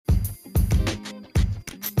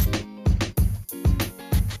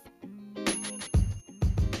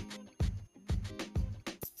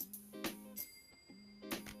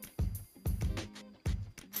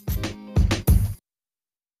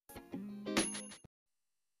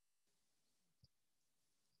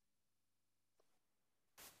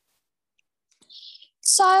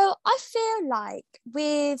So I feel like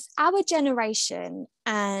with our generation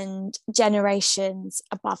and generations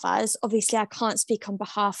above us, obviously I can't speak on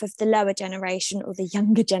behalf of the lower generation or the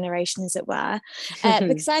younger generation, as it were,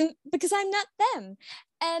 because I'm not them.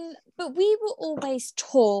 But we were always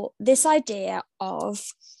taught this idea of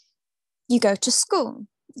you go to school,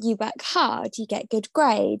 you work hard, you get good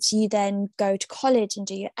grades, you then go to college and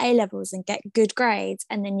do your A levels and get good grades,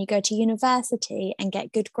 and then you go to university and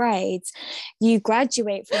get good grades. You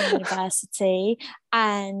graduate from university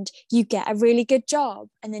and you get a really good job,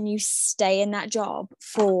 and then you stay in that job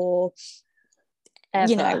for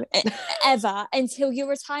Ever. ever until your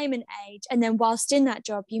retirement age. And then whilst in that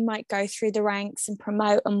job, you might go through the ranks and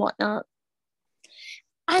promote and whatnot.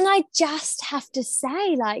 And I just have to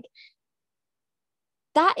say, like,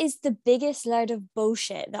 that is the biggest load of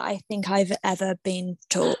bullshit that I think I've ever been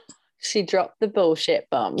taught. She dropped the bullshit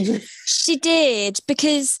bomb. She did,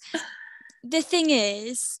 because the thing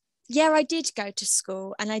is, yeah, I did go to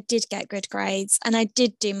school and I did get good grades and I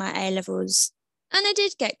did do my A levels and I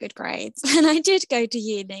did get good grades and I did go to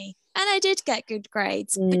uni and I did get good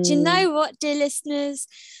grades. But you know what, dear listeners?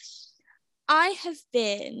 I have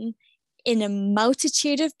been in a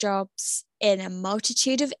multitude of jobs, in a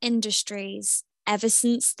multitude of industries ever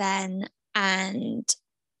since then, and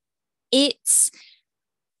it's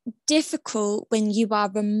difficult when you are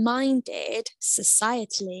reminded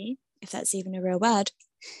societally, if that's even a real word,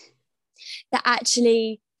 that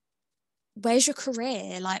actually, where's your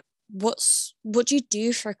career? Like, what do you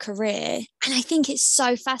do for a career? And I think it's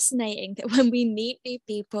so fascinating that when we meet new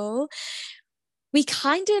people, we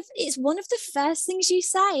kind of, it's one of the first things you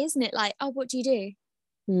say, isn't it? Like, oh, what do you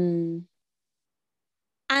do?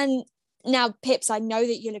 And now, Pips, I know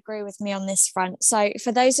that you'll agree with me on this front. So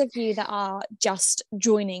for those of you that are just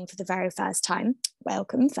joining for the very first time,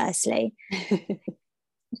 welcome, firstly.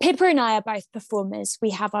 Pippa and I are both performers.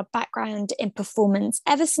 We have our background in performance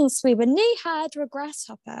ever since we were knee-high to a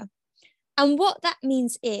grasshopper. And what that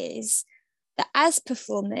means is that as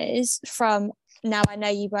performers from, now I know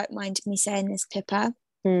you won't mind me saying this, Pippa,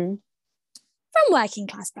 from working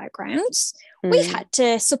class backgrounds, we've had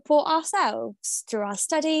to support ourselves through our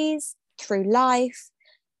studies, through life.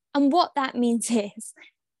 And what that means is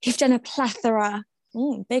we've done a plethora,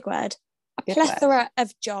 big word, plethora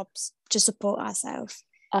of jobs to support ourselves.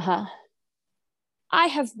 I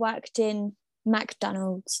have worked in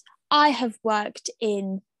McDonald's. I have worked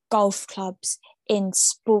in golf clubs, in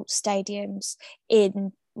sports stadiums,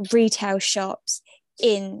 in retail shops,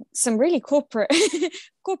 in some really corporate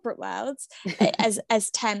worlds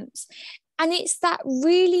as temps. And it's that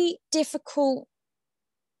really difficult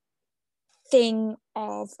thing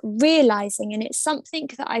of realizing, and it's something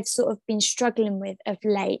that I've sort of been struggling with of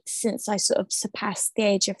late since I sort of surpassed the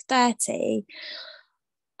age of 30.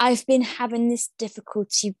 I've been having this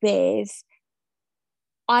difficulty with,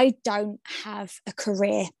 I don't have a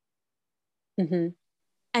career.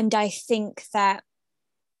 And I think that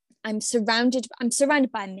I'm surrounded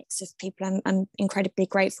by a mix of people. I'm incredibly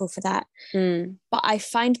grateful for that. But I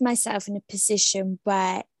find myself in a position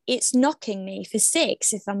where it's knocking me for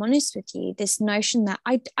six, if I'm honest with you, this notion that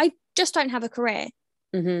I just don't have a career.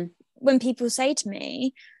 When people say to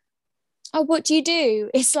me, oh, what do you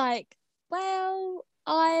do? It's like, well,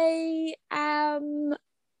 I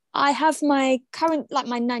have my current, like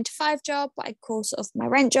my 9 to 5 job, what I call sort of my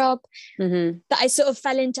rent job, that I sort of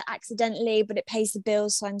fell into accidentally, but it pays the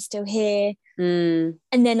bills, so I'm still here. And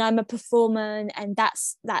then I'm a performer, and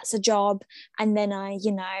that's a job. And then I,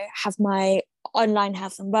 have my online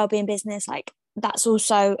health and wellbeing business. Like, that's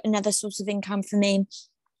also another source of income for me.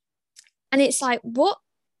 And it's like, what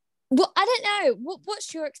I don't know,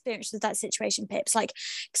 what's your experience with that situation, Pips? Like,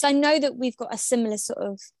 because I know that we've got a similar sort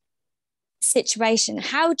of situation.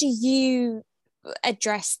 How do you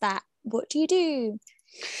address that? What do you do?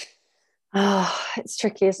 Oh, it's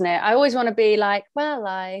tricky, isn't it? I always want to be like, well,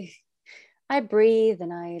 I breathe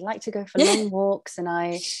and I like to go for long walks and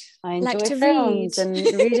I enjoy like films and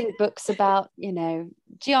reading books about,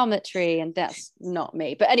 geometry, and that's not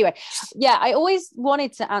me. But anyway, yeah, I always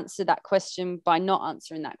wanted to answer that question by not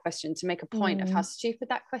answering that question, to make a point of how stupid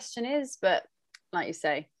that question is. But like you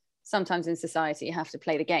say, sometimes in society you have to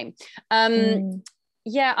play the game.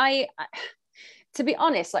 Yeah, I to be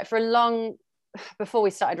honest, like before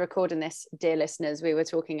we started recording this, dear listeners, we were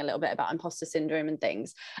talking a little bit about imposter syndrome and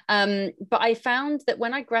things. But I found that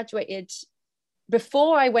when I graduated,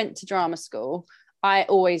 before I went to drama school, I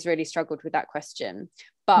always really struggled with that question.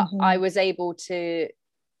 But I was able to,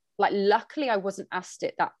 like, luckily I wasn't asked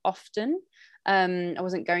it that often. I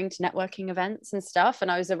wasn't going to networking events and stuff, and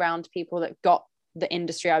I was around people that got the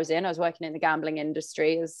industry I was in. I was working in the gambling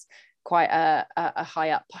industry, as quite a high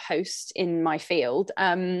up host in my field,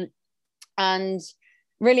 and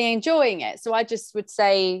really enjoying it. So I just would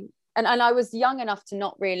say, and I was young enough to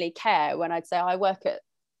not really care when I'd say, I work at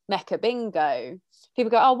Mecca Bingo. People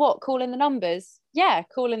go, oh, what, call in the numbers? Yeah,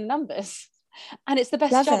 call in the numbers. And it's the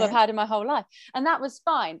best job I've had in my whole life. And that was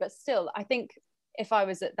fine. But still, I think if I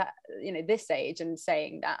was at that, this age and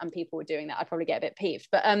saying that and people were doing that, I'd probably get a bit peeved.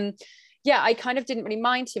 But yeah, I kind of didn't really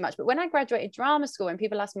mind too much. But when I graduated drama school and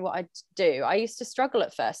people asked me what I'd do, I used to struggle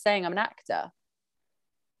at first saying I'm an actor.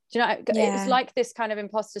 Do you know, it was like this kind of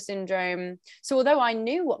imposter syndrome. So although I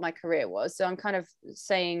knew what my career was, so I'm kind of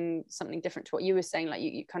saying something different to what you were saying, like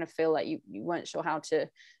you kind of feel like you weren't sure how to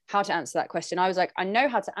answer that question. I was like, I know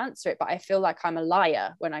how to answer it, but I feel like I'm a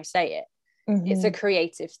liar when I say it. Mm-hmm. It's a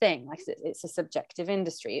creative thing, like it's a subjective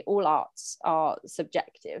industry. All arts are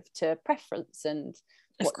subjective to preference and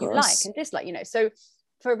what you like and dislike, so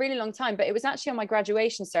for a really long time. But it was actually on my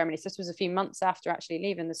graduation ceremony, so this was a few months after actually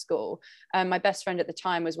leaving the school. My best friend at the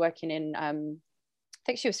time was working in I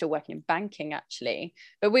think she was still working in banking actually,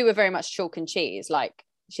 but we were very much chalk and cheese. Like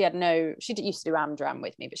she used to do Amdram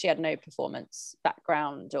with me, but she had no performance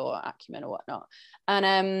background or acumen or whatnot.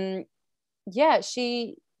 And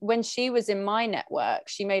when she was in my network,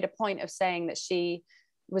 she made a point of saying that she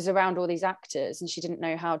was around all these actors and she didn't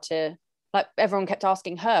know how to, like everyone kept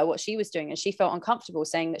asking her what she was doing and she felt uncomfortable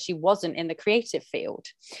saying that she wasn't in the creative field,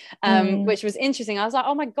 which was interesting. I was like,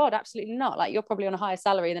 oh my God, absolutely not. Like you're probably on a higher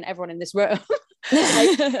salary than everyone in this room.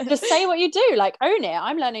 Like just say what you do, like own it.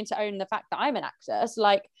 I'm learning to own the fact that I'm an actor. So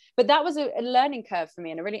like, but that was a learning curve for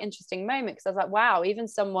me and a really interesting moment, because I was like, wow, even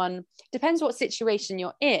someone, depends what situation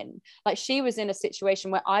you're in. Like she was in a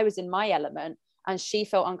situation where I was in my element and she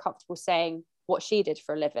felt uncomfortable saying what she did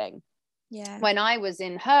for a living. Yeah. When I was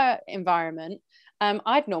in her environment,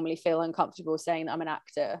 I'd normally feel uncomfortable saying that I'm an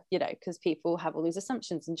actor, because people have all these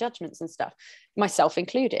assumptions and judgments and stuff, myself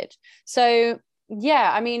included. So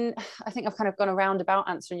yeah, I mean, I think I've kind of gone around about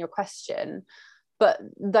answering your question, but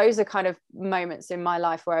those are kind of moments in my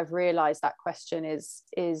life where I've realized that question is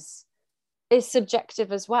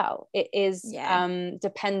subjective as well. It is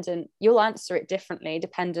dependent. You'll answer it differently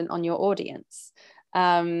dependent on your audience.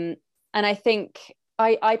 And I think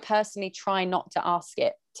I personally try not to ask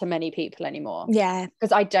it to many people anymore. Yeah.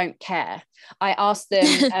 Because I don't care. I ask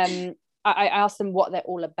them, I ask them what they're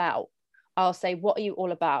all about. I'll say, what are you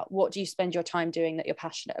all about? What do you spend your time doing that you're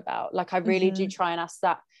passionate about? Like I really do try and ask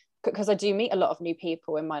that, because I do meet a lot of new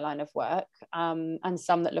people in my line of work, and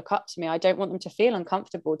some that look up to me. I don't want them to feel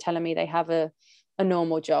uncomfortable telling me they have a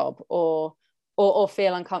normal job, or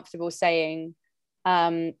feel uncomfortable saying,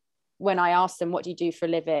 when I ask them, what do you do for a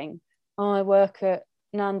living? Oh, I work at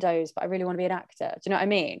Nando's, but I really want to be an actor. Do you know what I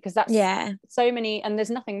mean? Because that's so many, and there's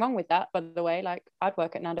nothing wrong with that, by the way. Like I'd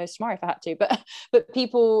work at Nando's tomorrow if I had to, but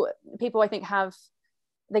people I think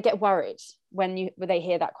they get worried when they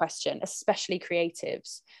hear that question, especially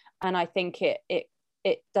creatives, and I think it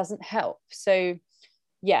doesn't help. So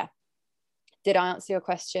yeah. Did I answer your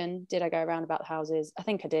question? Did I go around about the houses? I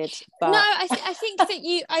think I did. But... No, I think that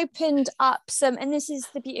you opened up some, and this is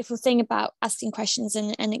the beautiful thing about asking questions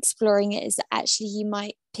and exploring it, is that actually you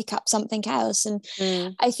might pick up something else. And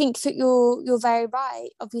I think that you're very right.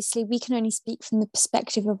 Obviously, we can only speak from the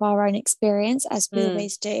perspective of our own experience, as we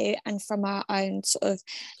always do, and from our own sort of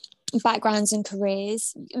backgrounds and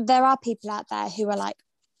careers. There are people out there who are like,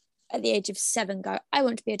 at the age of 7 go, I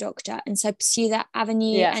want to be a doctor, and so pursue that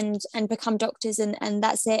avenue and become doctors, and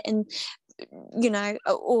that's it. And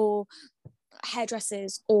or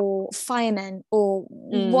hairdressers or firemen or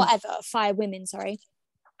whatever, fire people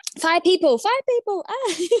but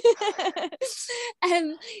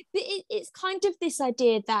it's kind of this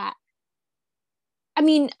idea that, I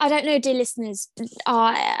mean, I don't know, dear listeners,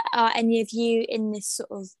 are any of you in this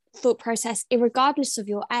sort of thought process, regardless of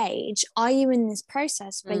your age? Are you in this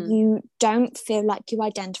process where you don't feel like you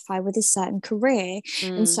identify with a certain career,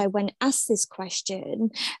 and so when asked this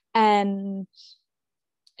question, don't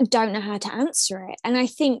know how to answer it? And I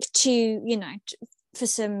think for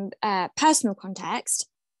some personal context,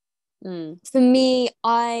 for me,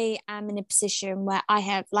 I am in a position where I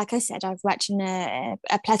have, like I said, I've worked in a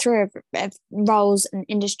plethora of roles and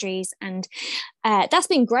industries, and that's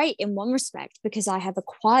been great in one respect, because I have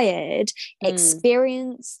acquired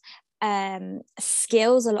experience,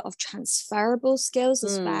 skills, a lot of transferable skills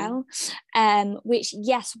as well, which,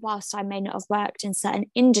 yes, whilst I may not have worked in certain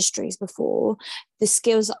industries before, the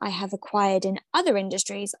skills that I have acquired in other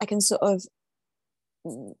industries, I can sort of,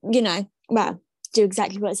 do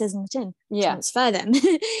exactly what it says on the tin, transfer them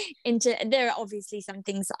into. There are obviously some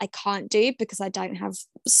things that I can't do because I don't have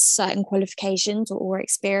certain qualifications or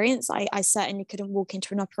experience. I certainly couldn't walk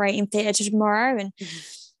into an operating theatre tomorrow and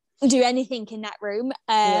do anything in that room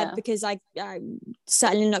because I'm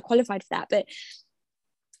certainly not qualified for that. But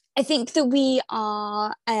I think that we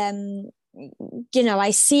are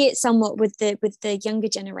I see it somewhat with the younger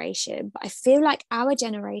generation, but I feel like our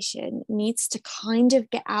generation needs to kind of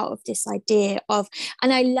get out of this idea of,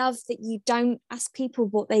 and I love that you don't ask people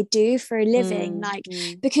what they do for a living,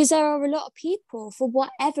 because there are a lot of people, for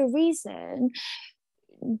whatever reason,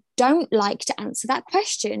 don't like to answer that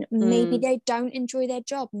question. Maybe they don't enjoy their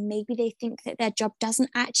job. Maybe they think that their job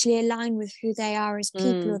doesn't actually align with who they are as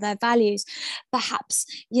people or their values. Perhaps,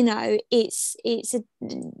 it's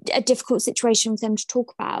a difficult situation for them to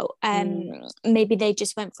talk about. Maybe they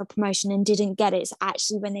just went for a promotion and didn't get it. So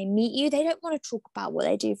actually when they meet you, they don't want to talk about what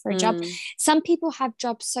they do for a job. Some people have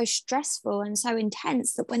jobs so stressful and so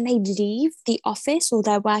intense that when they leave the office or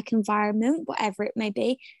their work environment, whatever it may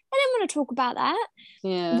be, I don't want to talk about that.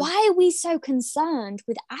 Why are we so concerned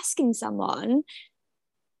with asking someone,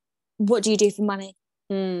 what do you do for money?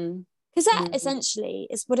 Because that essentially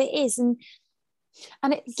is what it is. And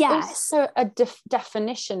it's also a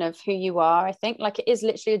definition of who you are, I think. Like, it is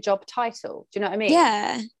literally a job title. Do you know what I mean?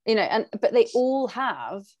 Yeah. But they all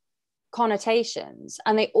have connotations,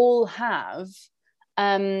 and they all have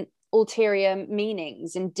ulterior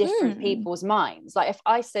meanings in different people's minds. Like, if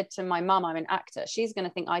I said to my mum I'm an actor, she's going to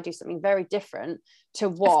think I do something very different to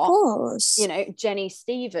what Jenny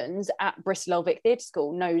Stevens at Bristol Old Vic Theatre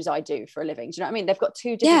School knows I do for a living. Do you know what I mean? They've got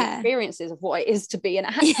two different experiences of what it is to be an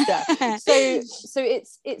actor. So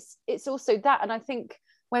it's also that. And I think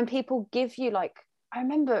when people give you, like, I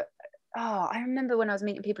remember when I was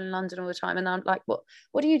meeting people in London all the time, and I'm like, what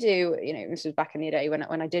do you do? This was back in the day when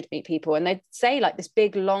I did meet people, and they'd say like this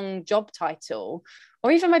big long job title.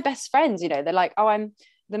 Or even my best friends, they're like, oh, I'm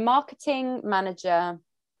the marketing manager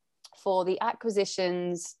for the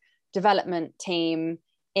acquisitions development team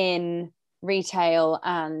in retail.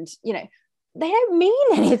 And they don't mean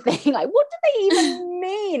anything. Like, what do they even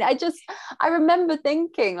mean? I remember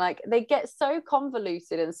thinking, like, they get so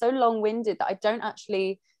convoluted and so long-winded that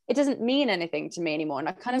it doesn't mean anything to me anymore. And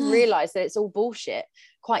I kind of realized that it's all bullshit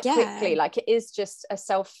quite quickly. Like, it is just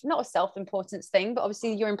not a self-importance thing, but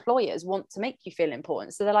obviously your employers want to make you feel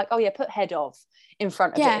important. So they're like, oh yeah, put head of in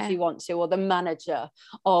front of it if you want to, or the manager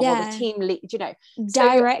of, or the team lead,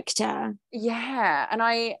 director. And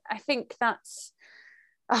I think that's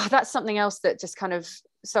something else that just kind of,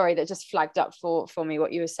 that just flagged up for me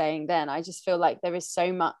what you were saying then. I just feel like there is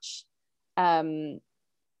so much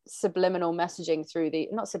subliminal messaging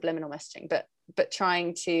not subliminal messaging, but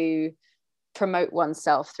trying to promote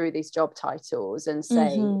oneself through these job titles and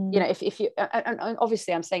say, if you, and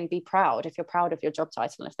obviously I'm saying be proud if you're proud of your job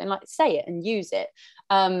title, and if they like, say it and use it.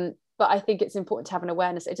 But I think it's important to have an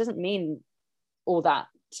awareness. It doesn't mean all that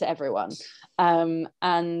to everyone. And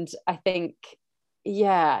I think,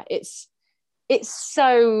 it's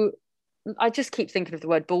so, I just keep thinking of the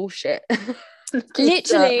word bullshit.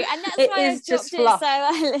 Literally, and that's why I dropped it so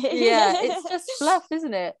early. It's just fluff,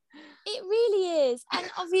 isn't it? It really is. And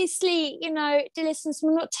obviously, dear listeners,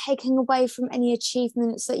 we're not taking away from any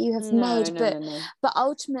achievements that you have made, but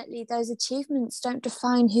ultimately those achievements don't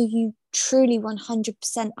define who you truly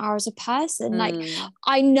 100% are as a person. Like,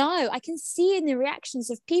 I know, I can see in the reactions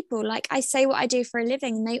of people, like, I say what I do for a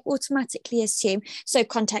living and they automatically assume, so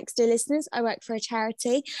context, dear listeners, I work for a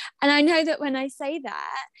charity, and I know that when I say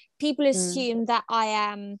that, people assume that I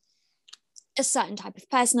am a certain type of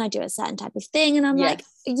person, I do a certain type of thing, and I'm like,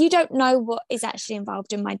 you don't know what is actually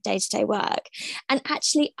involved in my day-to-day work. And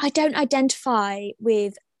actually, I don't identify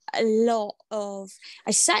with a lot of,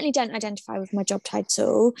 I certainly don't identify with my job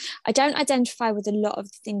title. I don't identify with a lot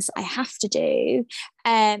of the things that I have to do,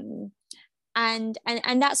 and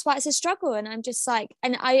that's why it's a struggle. And I'm just like,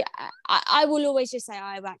 and I will always just say,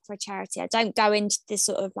 I work for a charity. I don't go into this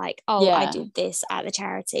sort of like, I do this at the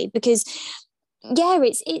charity, because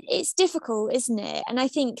it's difficult, isn't it? And I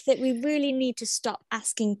think that we really need to stop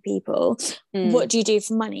asking people, what do you do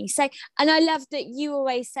for money? And I love that you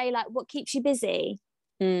always say, like, what keeps you busy?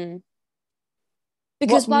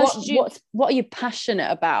 Because what are you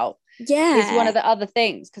passionate about? Is one of the other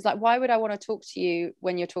things. Because, like, why would I want to talk to you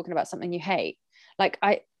when you're talking about something you hate? Like,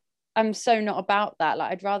 I'm so not about that.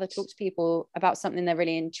 Like, I'd rather talk to people about something they're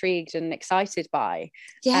really intrigued and excited by.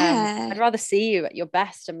 I'd rather see you at your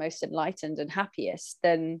best and most enlightened and happiest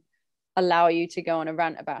than allow you to go on a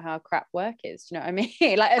rant about how crap work is. Do you know what I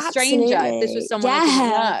mean? Like, a stranger, if this was someone I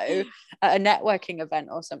didn't know at a networking event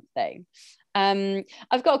or something.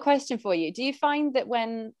 I've got a question for you. Do you find that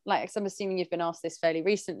when, like, so I'm assuming you've been asked this fairly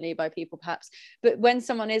recently by people perhaps, but when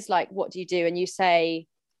someone is like, what do you do? And you say,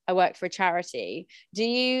 I work for a charity,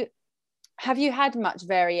 have you had much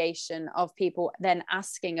variation of people then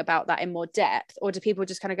asking about that in more depth, or do people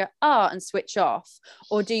just kind of go, and switch off?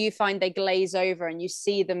 Or do you find they glaze over and you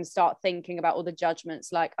see them start thinking about all the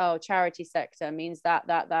judgments, like, oh, charity sector means that.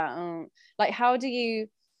 Like,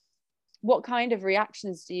 what kind of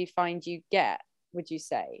reactions do you find you get, would you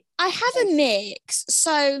say? I have a mix.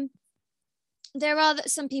 So there are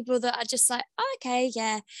some people that are just like, oh, okay,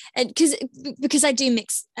 yeah. And because I do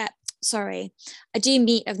I do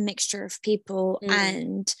meet a mixture of people,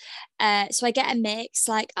 and so I get a mix,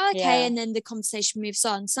 like, oh, okay, and then the conversation moves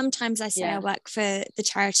on. Sometimes I say I work for the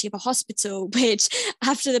charity of a hospital, which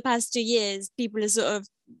after the past 2 years, people are sort of,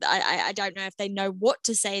 I don't know if they know what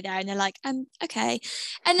to say there, and they're like, okay.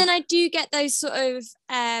 And then I do get those sort of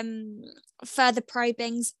further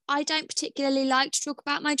probings. I don't particularly like to talk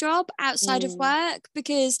about my job outside of work,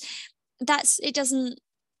 because it doesn't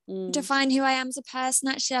define who I am as a person.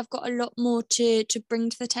 Actually, I've got a lot more to bring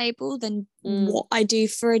to the table than what I do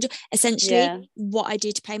for essentially what I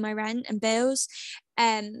do to pay my rent and bills.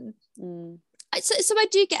 So I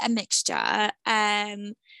do get a mixture.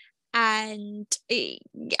 And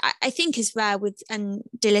I think as well and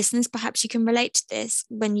dear listeners, perhaps you can relate to this.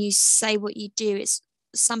 When you say what you do, it's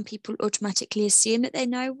some people automatically assume that they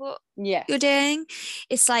know what you're doing.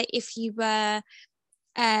 It's like if you were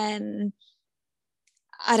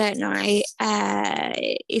I don't know,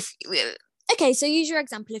 so use your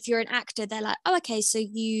example. If you're an actor, they're like, oh, okay, so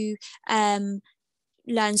you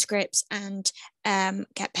learn scripts and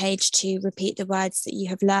get paid to repeat the words that you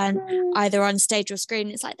have learned either on stage or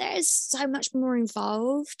screen. It's like there is so much more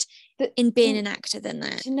involved in being an actor than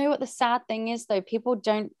that. Do you know what the sad thing is though?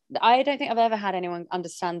 I don't think I've ever had anyone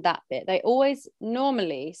understand that bit. They always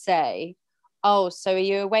normally say, oh, so are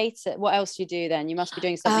you a waiter? What else do you do then? You must be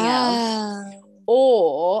doing something else.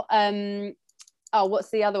 Or what's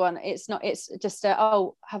the other one? It's just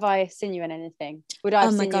have I seen you in anything? Would I?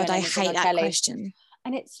 Oh my God, I hate that question.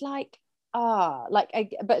 And it's like, but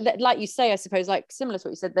like you say, I suppose, like similar to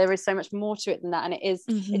what you said, there is so much more to it than that, and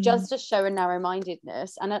it does just show a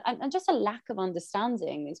narrow-mindedness and just a lack of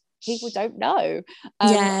understanding. These people don't know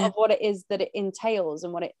of what it is that it entails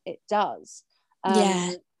and what it does.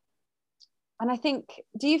 And I think,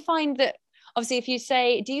 do you find that,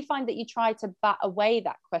 obviously, do you find that you try to bat away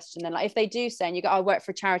that question then? Like if they do say, and you go, I work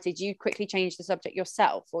for a charity, do you quickly change the subject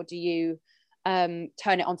yourself, or do you turn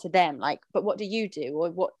it onto them? Like, but what do you do?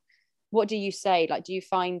 Or what do you say? Like, do you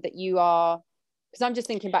find that you are, because I'm just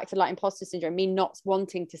thinking back to like imposter syndrome, me not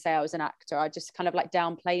wanting to say I was an actor, I just kind of like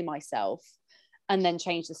downplay myself and then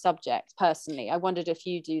change the subject personally. I wondered if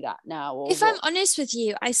you do that now. Or if I'm honest with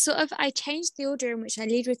you, I changed the order in which I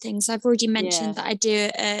lead with things. I've already mentioned that I do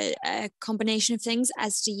a combination of things,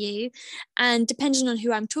 as do you. And depending on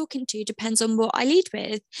who I'm talking to, depends on what I lead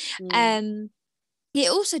with. It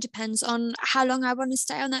also depends on how long I want to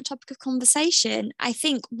stay on that topic of conversation. I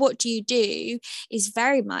think what do you do is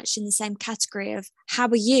very much in the same category of how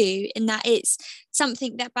are you, in that it's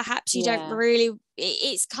something that perhaps you don't really,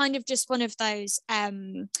 it's kind of just one of those,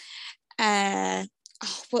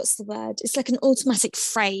 what's the word? It's like an automatic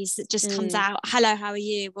phrase that just comes out. Hello, how are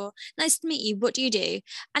you? Or nice to meet you. What do you do?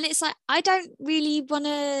 And it's like, I don't really want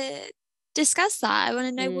to discuss that. I want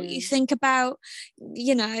to know what you think about,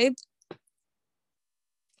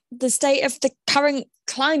 the state of the current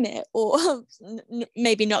climate, or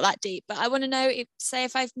maybe not that deep, but I want to know if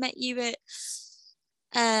I've met you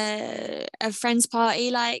at a friend's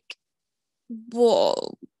party, like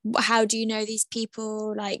how do you know these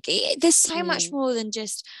people? Like there's so much more than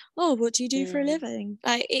just, oh, what do you do for a living?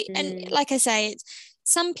 Like and like I say, it's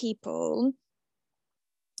some people,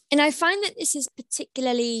 and I find that this is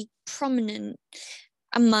particularly prominent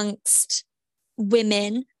amongst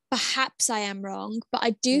women. Perhaps I am wrong, but I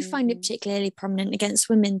do find it particularly prominent against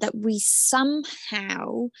women, that we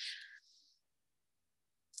somehow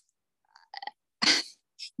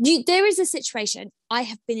there is a situation, I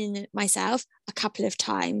have been in it myself a couple of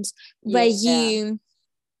times, where you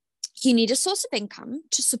need a source of income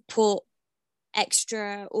to support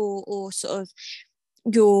extra or sort of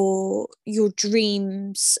your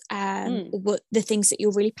dreams, what the things that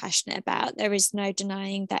you're really passionate about. There is no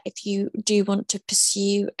denying that if you do want to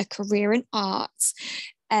pursue a career in arts,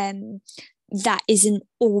 that isn't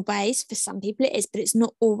always, for some people it is, but it's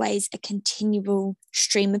not always a continual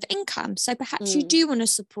stream of income. So perhaps you do want to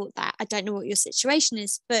support that. I don't know what your situation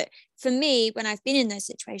is, but for me, when I've been in those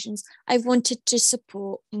situations, I've wanted to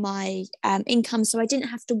support my income, so I didn't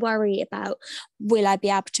have to worry about, will I be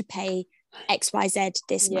able to pay XYZ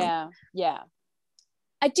this month. Yeah.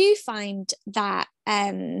 I do find that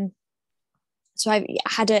so I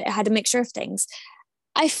had a mixture of things.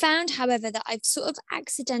 I found, however, that I've sort of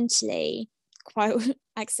quite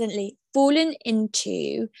accidentally fallen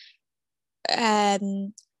into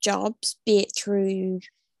jobs, be it through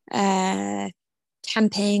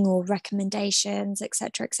temping or recommendations,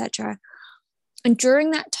 etc., etc. And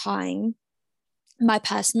during that time, my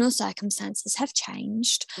personal circumstances have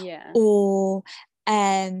changed, or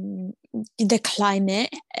the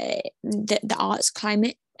climate, the arts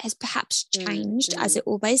climate has perhaps changed, as it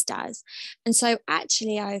always does. And so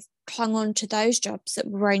actually I've clung on to those jobs that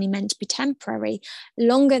were only meant to be temporary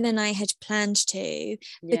longer than I had planned to,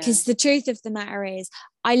 because the truth of the matter is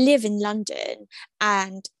I live in London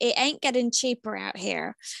and it ain't getting cheaper out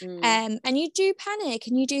here. And you do panic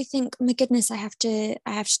and you do think, oh my goodness, I have to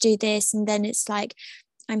do this. And then it's like,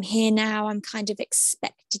 I'm here now, I'm kind of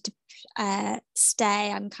expected to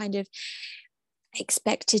stay, I'm kind of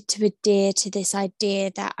expected to adhere to this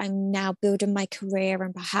idea that I'm now building my career,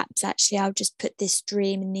 and perhaps actually I'll just put this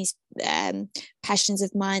dream and these passions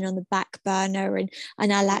of mine on the back burner, and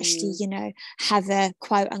I'll actually, you know, have a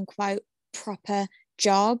quote unquote proper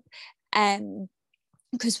job.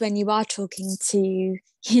 Because when you are talking to,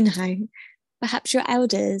 you know, perhaps your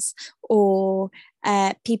elders or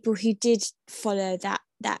people who did follow that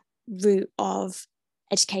route of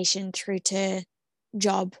education through to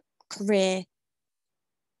job, career,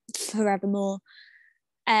 forevermore,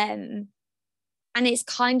 and it's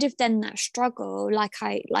kind of then that struggle, like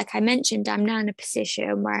I mentioned, I'm now in a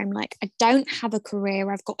position where I'm like, I don't have a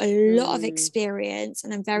career, I've got a lot of experience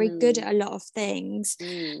and I'm very good at a lot of things,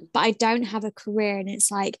 but I don't have a career. And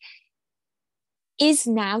it's like, is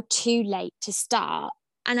now too late to start?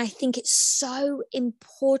 And I think it's so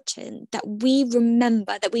important that we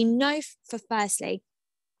remember, that we know for firstly,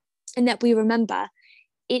 and that we remember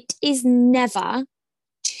it is never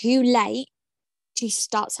too late to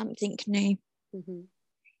start something new.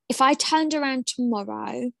 If I turned around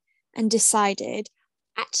tomorrow and decided,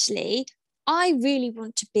 actually, I really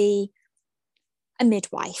want to be a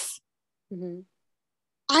midwife,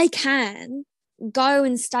 I can go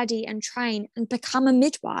and study and train and become a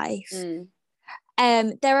midwife.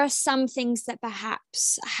 There are some things that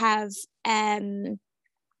perhaps have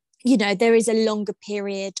you know, there is a longer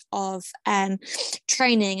period of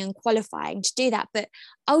training and qualifying to do that, but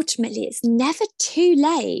ultimately it's never too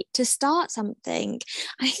late to start something.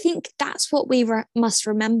 I think that's what we must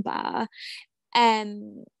remember.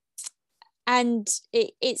 And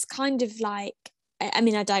it's kind of like, I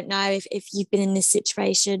mean, I don't know if you've been in this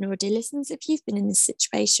situation, or dear listeners, if you've been in this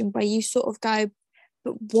situation where you sort of go,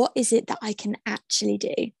 but what is it that I can actually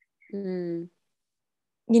do? You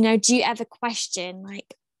know, do you ever question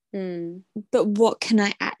like, but what can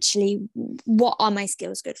I actually, what are my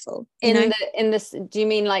skills good for? In this, do you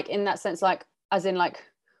mean like in that sense, like as in like,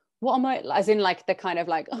 what am I, as in like the kind of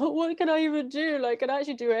like, oh, what can I even do? Like, can I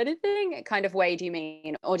actually do anything kind of way, do you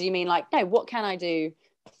mean? Or do you mean like, no, what can I do?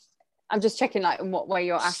 I'm just checking like in what way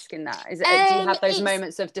you're asking that. Is it, do you have those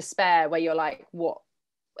moments of despair where you're like, what,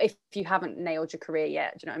 if you haven't nailed your career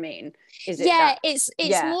yet, do you know what I mean? Is it it's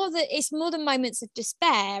more the moments of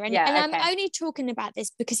despair, and I'm only talking about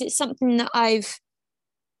this because it's something that I'm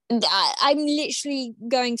literally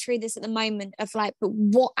going through this at the moment of like, but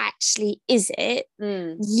what actually is it?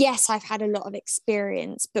 Yes, I've had a lot of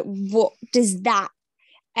experience, but what does that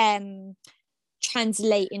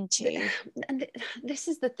translate into? And this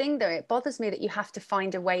is the thing though, it bothers me that you have to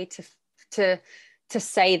find a way to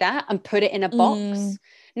say that and put it in a box,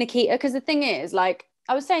 Nikita, because the thing is, like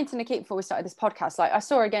I was saying to Nikita before we started this podcast, like I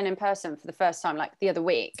saw her again in person for the first time like the other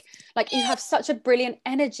week. Like you have such a brilliant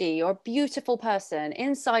energy, you're a beautiful person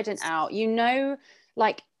inside and out, you know,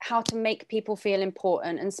 like how to make people feel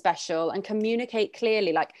important and special and communicate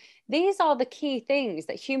clearly. Like these are the key things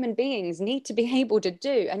that human beings need to be able to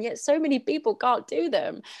do, and yet so many people can't do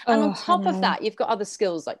them. And on top of that, you've got other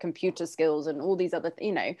skills like computer skills and all these other,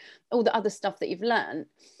 you know, all the other stuff that you've learned.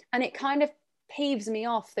 And it kind of peeves me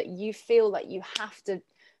off that you feel like you have to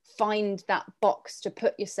find that box to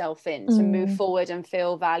put yourself in to move forward and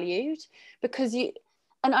feel valued, because you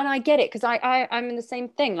and I get it, because I'm in the same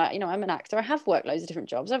thing. Like, you know, I'm an actor, I have worked loads of different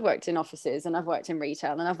jobs, I've worked in offices and I've worked in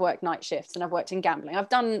retail and I've worked night shifts and I've worked in gambling, I've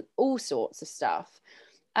done all sorts of stuff,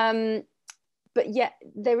 but yet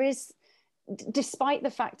there is, despite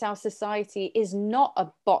the fact our society is not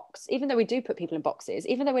a box, even though we do put people in boxes,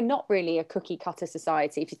 even though we're not really a cookie cutter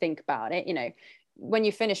society, if you think about it, you know, when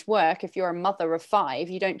you finish work, if you're a mother of 5,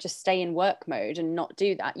 you don't just stay in work mode and not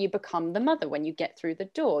do that. You become the mother when you get through the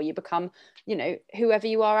door. You become, you know, whoever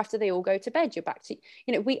you are after they all go to bed. You're back to,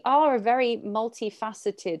 you know, we are a very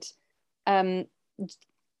multifaceted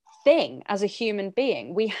thing as a human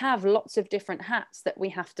being. We have lots of different hats that we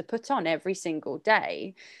have to put on every single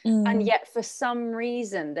day. And yet for some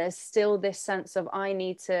reason, there's still this sense of, I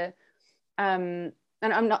need to, and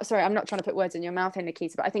I'm not trying to put words in your mouth here,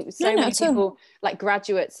 Nikita, but I think so many people, like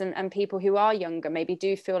graduates and people who are younger, maybe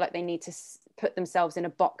do feel like they need to put themselves in a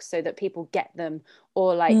box so that people get them,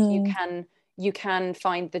 or like you can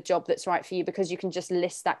find the job that's right for you because you can just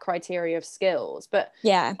list that criteria of skills. But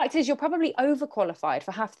the fact is, you're probably overqualified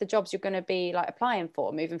for half the jobs you're going to be like applying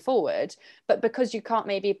for moving forward. But because you can't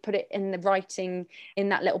maybe put it in the writing in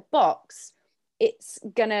that little box, it's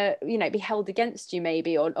gonna, you know, be held against you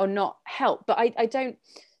maybe, or not help. But I don't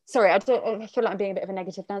feel like I'm being a bit of a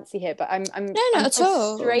negative Nancy here, but I'm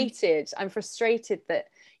frustrated. I'm frustrated that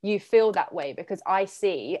you feel that way, because I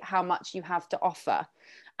see how much you have to offer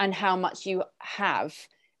and how much you have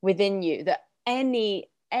within you, that any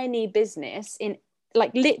business in, like,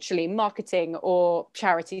 literally marketing or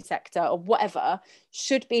charity sector or whatever,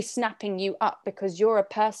 should be snapping you up because you're a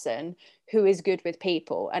person who is good with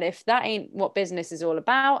people. And if that ain't what business is all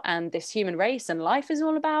about, and this human race and life is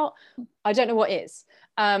all about, I don't know what is.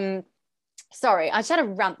 Sorry, I just had a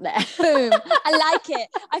rant there. Boom. I like it.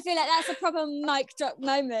 I feel like that's a proper mic drop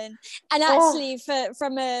moment. And actually,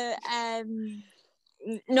 from a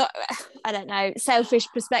not, I don't know, selfish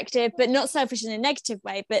perspective, but not selfish in a negative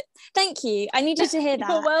way, but thank you, I needed to hear that.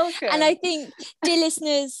 You're welcome. And I think, dear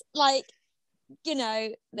listeners, like, you know,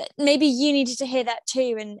 maybe you needed to hear that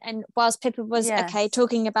too. And whilst Pippa was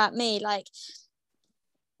talking about me, like,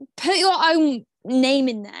 put your own name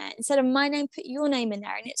in there instead of my name. Put your name in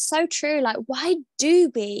there. And it's so true. Like, why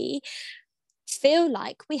do we feel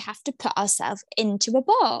like we have to put ourselves into a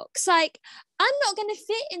box? Like, I'm not going to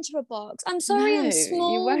fit into a box. I'm sorry, I'm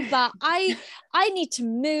small, but I need to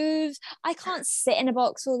move. I can't sit in a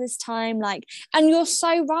box all this time. Like, and you're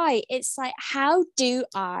so right. It's like, how do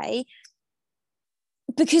I,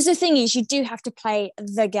 because the thing is, you do have to play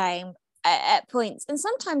the game at points, and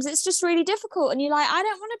sometimes it's just really difficult, and you're like, I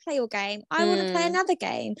don't want to play your game, I want to play another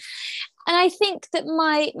game. And I think that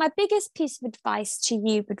my biggest piece of advice to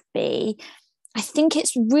you would be, I think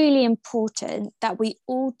it's really important that we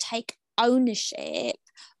all take ownership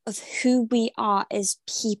of who we are as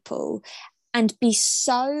people, and be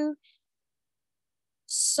so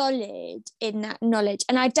solid in that knowledge.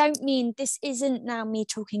 And I don't mean, this isn't now me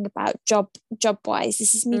talking about job wise,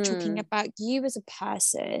 this is me talking about you as a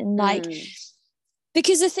person, like,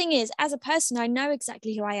 because the thing is, as a person, I know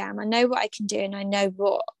exactly who I am, I know what I can do, and I know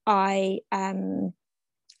what I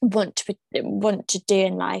want to do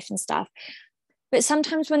in life and stuff. But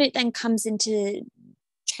sometimes when it then comes into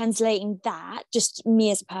translating that, just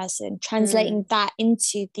me as a person, translating that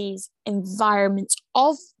into these environments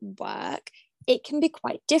of work, it can be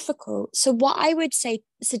quite difficult. So what I would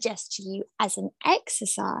suggest to you as an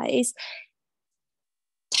exercise,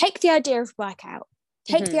 take the idea of work out,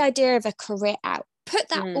 take the idea of a career out, put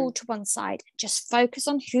that all to one side, just focus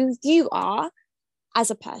on who you are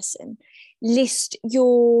as a person. List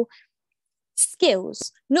your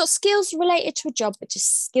skills, not skills related to a job, but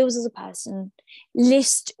just skills as a person.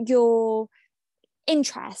 List your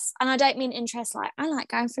interests, and I don't mean interests like I like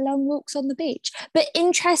going for long walks on the beach, but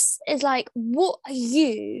interests is like, what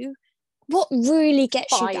really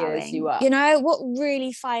gets you going, you know, what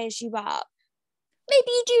really fires you up. Maybe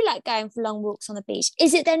you do like going for long walks on the beach.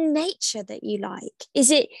 Is it then nature that you like?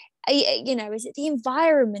 Is it, you know, is it the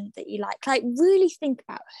environment that you like really think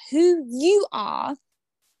about who you are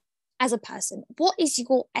as a person. What is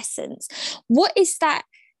your essence? What is that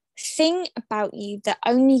thing about you that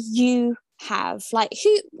only you have? Like,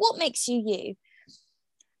 what makes you you?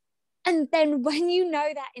 And then when you know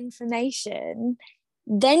that information,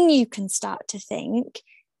 then you can start to think,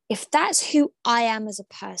 if that's who I am as a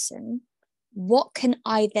person, what can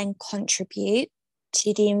I then contribute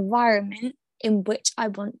to the environment in which I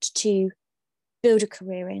want to build a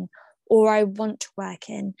career in, or I want to work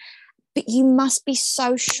in? But you must be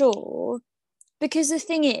so sure, because the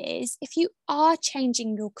thing is, if you are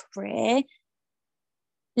changing your career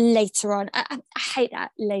later on, I hate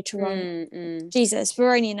that, later on, Jesus,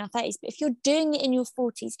 we're only in our 30s, but if you're doing it in your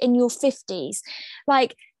 40s, in your 50s,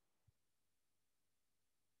 like,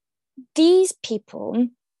 these people,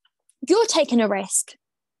 you're taking a risk.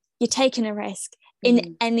 You're taking a risk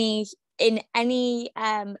in any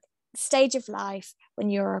stage of life, when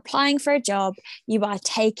you're applying for a job, you are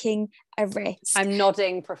taking a risk. I'm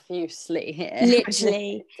nodding profusely here.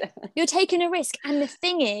 Literally, you're taking a risk. And the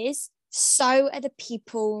thing is, so are the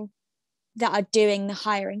people that are doing the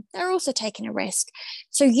hiring. They're also taking a risk.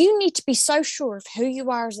 So you need to be so sure of who you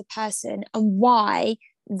are as a person and why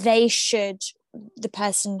they should, the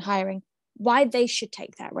person hiring, why they should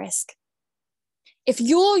take that risk. If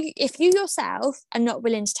you yourself are not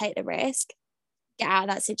willing to take the risk, get out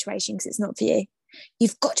of that situation because it's not for you.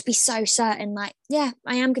 You've got to be so certain, like, yeah,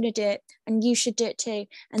 I am going to do it and you should do it too.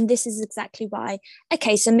 And this is exactly why.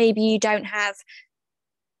 Okay, so maybe you don't have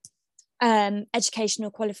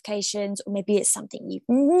educational qualifications, or maybe it's something you've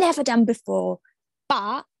never done before,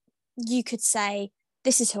 but you could say,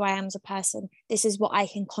 this is who I am as a person. This is what I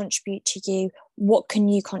can contribute to you. What can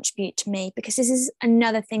you contribute to me? Because this is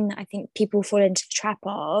another thing that I think people fall into the trap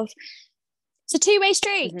of. It's a two-way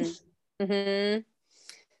street. Mm-hmm. Mm-hmm.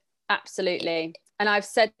 Absolutely. And I've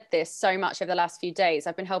said this so much over the last few days.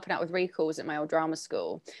 I've been helping out with recalls at my old drama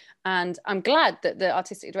school. And I'm glad that the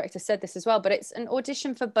artistic director said this as well, but it's an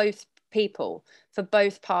audition for both people, for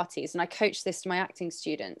both parties. And I coach this to my acting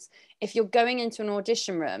students. If you're going into an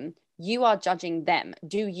audition room, you are judging them.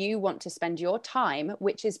 Do you want to spend your time,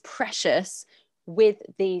 which is precious, with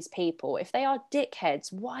these people? If they are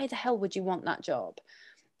dickheads, why the hell would you want that job?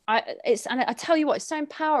 And I tell you what, it's so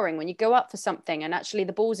empowering when you go up for something and actually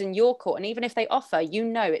the ball's in your court. And even if they offer, you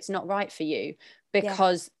know it's not right for you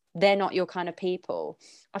because they're not your kind of people.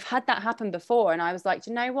 I've had that happen before. And I was like,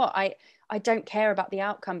 do you know what? I don't care about the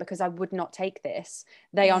outcome because I would not take this.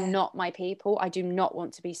 They are not my people. I do not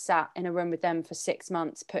want to be sat in a room with them for 6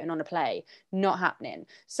 months putting on a play. Not happening.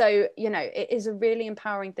 So, you know, it is a really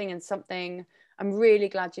empowering thing and something I'm really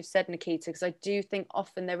glad you've said, Nikita, because I do think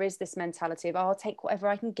often there is this mentality of, oh, I'll take whatever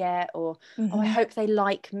I can get, or oh, I hope they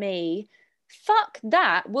like me. Fuck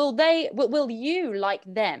that. Will you like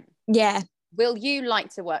them? Yeah. Will you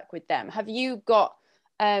like to work with them? Have you got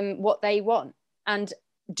what they want? And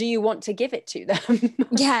do you want to give it to them?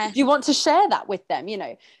 Yeah. Do you want to share that with them? You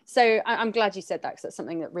know, so I'm glad you said that, because that's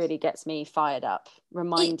something that really gets me fired up,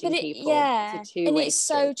 reminding people. Yeah, it's a two-way and it's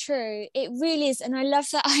street. so true. It really is. And I love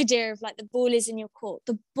that idea of like the ball is in your court.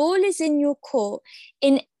 The ball is in your court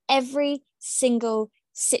in every single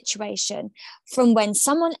situation. From when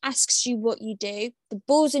someone asks you what you do, the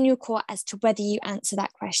ball's in your court as to whether you answer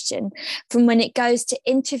that question. From when it goes to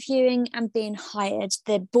interviewing and being hired,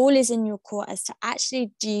 the ball is in your court as to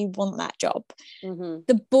actually, do you want that job?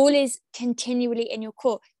 The ball is continually in your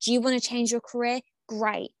court. Do you want to change your career?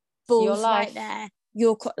 Great. Ball's right there.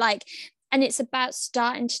 And it's about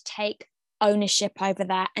starting to take ownership over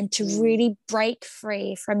that and to really break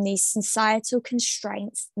free from these societal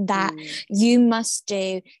constraints that you must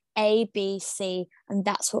do A, B, C, and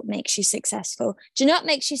that's what makes you successful. Do you know what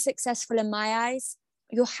makes you successful in my eyes?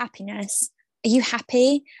 Your happiness. Are you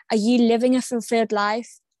happy? Are you living a fulfilled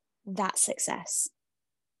life? That's success.